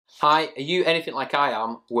Hi, are you anything like I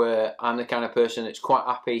am, where I'm the kind of person that's quite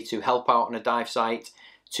happy to help out on a dive site,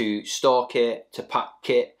 to store kit, to pack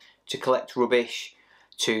kit, to collect rubbish,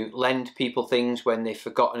 to lend people things when they've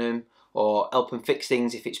forgotten them, or help them fix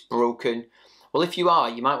things if it's broken? Well, if you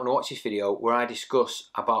are, you might want to watch this video where I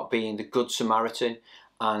discuss about being the Good Samaritan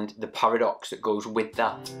and the paradox that goes with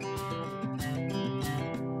that.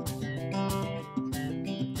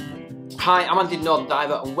 Hi, I'm Andy the Northern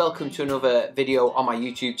Diver and welcome to another video on my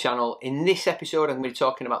YouTube channel. In this episode I'm going to be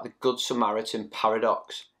talking about the Good Samaritan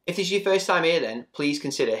Paradox. If this is your first time here then, please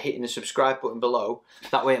consider hitting the subscribe button below.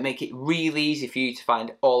 That way it'll make it really easy for you to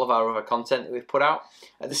find all of our other content that we've put out.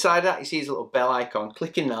 At the side of that you see this little bell icon.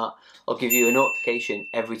 Clicking that will give you a notification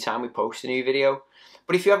every time we post a new video.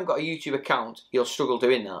 But if you haven't got a YouTube account, you'll struggle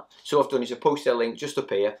doing that. So what I've done is I posted a link just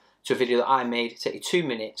up here to a video that I made. Take you 2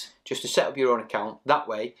 minutes just to set up your own account. That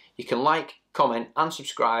way you can like, comment and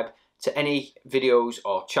subscribe to any videos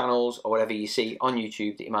or channels or whatever you see on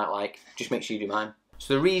YouTube that you might like. Just make sure you do mine.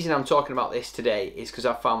 So the reason I'm talking about this today is because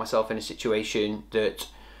I found myself in a situation that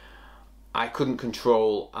I couldn't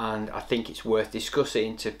control, and I think it's worth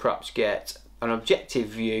discussing to perhaps get an objective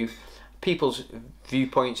view, people's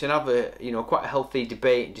viewpoints, and have a quite a healthy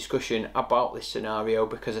debate and discussion about this scenario,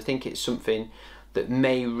 because I think it's something that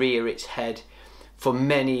may rear its head for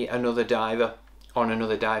many another diver on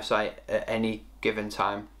another dive site at any given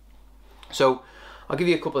time. So I'll give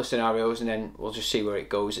you a couple of scenarios and then we'll just see where it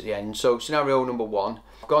goes at the end. So scenario number one,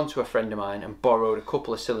 I've gone to a friend of mine and borrowed a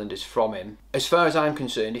couple of cylinders from him. As far as I'm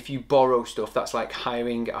concerned, if you borrow stuff, that's like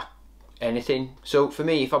hiring anything. So for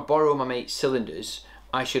me, if I borrow my mate's cylinders,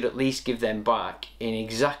 I should at least give them back in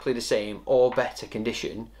exactly the same or better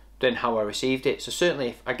condition than how I received it. So certainly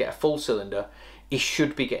if I get a full cylinder, he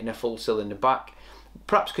should be getting a full cylinder back.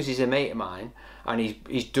 Perhaps because he's a mate of mine and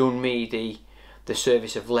he's done me the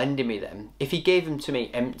service of lending me them. If he gave them to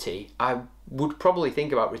me empty, I would probably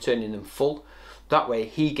think about returning them full. That way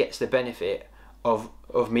he gets the benefit of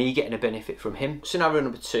me getting a benefit from him. Scenario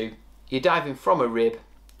number two, you're diving from a rib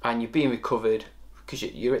and you're being recovered because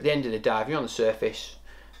you're at the end of the dive, you're on the surface,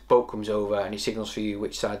 boat comes over and he signals for you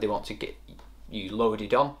which side they want to get you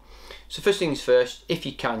loaded on. So first things first, if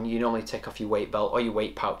you can, you normally take off your weight belt or your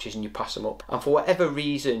weight pouches and you pass them up. And for whatever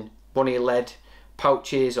reason, one of your lead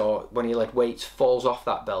pouches or one of your lead weights falls off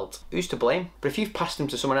that belt, who's to blame? But if you've passed them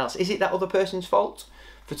to someone else, is it that other person's fault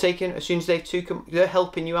for taking, as soon as they're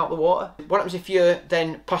helping you out the water? What happens if you're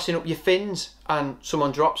then passing up your fins and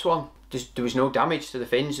someone drops one? There was no damage to the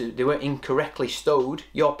fins, they weren't incorrectly stowed,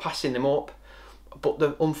 you're passing them up.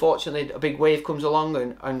 But unfortunately a big wave comes along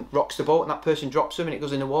and rocks the boat and that person drops them and it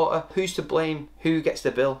goes in the water. Who's to blame? Who gets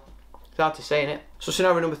the bill? It's hard to say, innit? So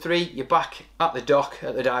scenario number three, you're back at the dock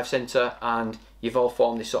at the dive centre and you've all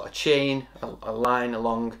formed this sort of chain, a line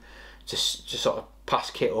along to sort of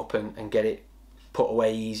pass kit up and get it put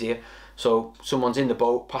away easier. So someone's in the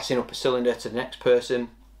boat passing up a cylinder to the next person,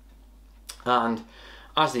 and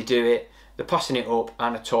as they do it, they're passing it up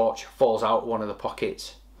and a torch falls out of one of the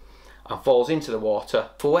pockets and falls into the water.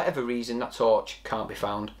 For whatever reason, that torch can't be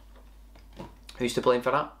found. Who's to blame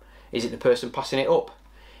for that? Is it the person passing it up?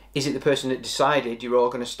 Is it the person that decided you're all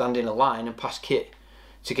going to stand in a line and pass kit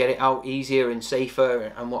to get it out easier and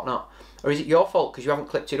safer and whatnot? Or is it your fault because you haven't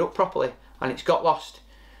clipped it up properly and it's got lost?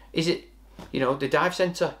 Is it, the dive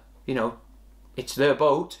centre, it's their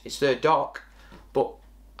boat, it's their dock, but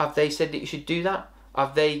have they said that you should do that?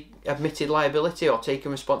 Have they admitted liability or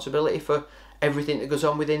taken responsibility for everything that goes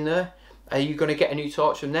on within there? Are you going to get a new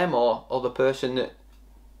torch from them or the person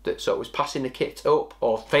that sort of was passing the kit up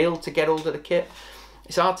or failed to get hold of the kit?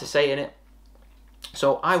 It's hard to say, innit?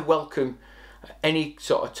 So I welcome any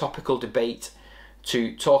sort of topical debate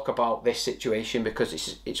to talk about this situation,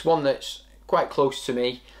 because it's one that's quite close to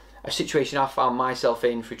me, a situation I found myself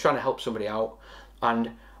in through trying to help somebody out,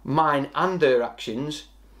 and mine and their actions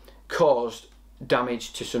caused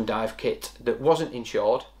damage to some dive kit that wasn't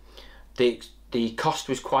insured. The cost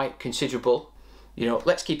was quite considerable.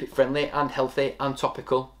 Let's keep it friendly and healthy and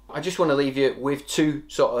topical. I just want to leave you with two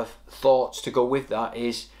sort of thoughts to go with that.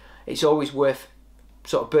 Is it's always worth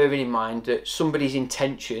sort of bearing in mind that somebody's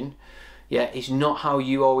intention, is not how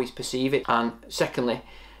you always perceive it. And secondly,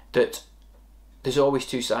 that there's always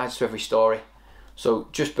two sides to every story. So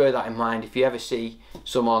just bear that in mind. If you ever see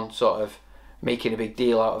someone sort of making a big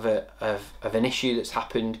deal out of an issue that's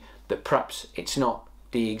happened, that perhaps it's not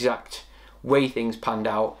the exact way things panned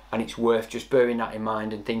out, and it's worth just bearing that in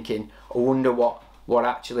mind and thinking, I wonder what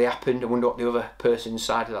actually happened, I wonder what the other person's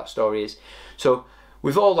side of that story is. So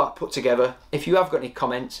with all that put together, if you have got any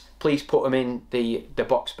comments, please put them in the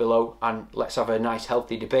box below and let's have a nice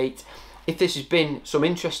healthy debate. If this has been some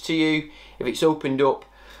interest to you, if it's opened up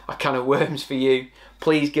a can of worms for you,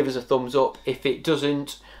 please give us a thumbs up. If it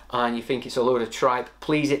doesn't and you think it's a load of tripe,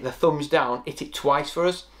 please hit the thumbs down, hit it twice for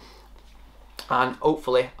us, and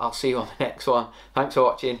hopefully I'll see you on the next one. Thanks for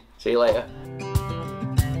watching, see you later.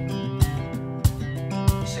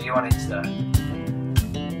 See you on Insta.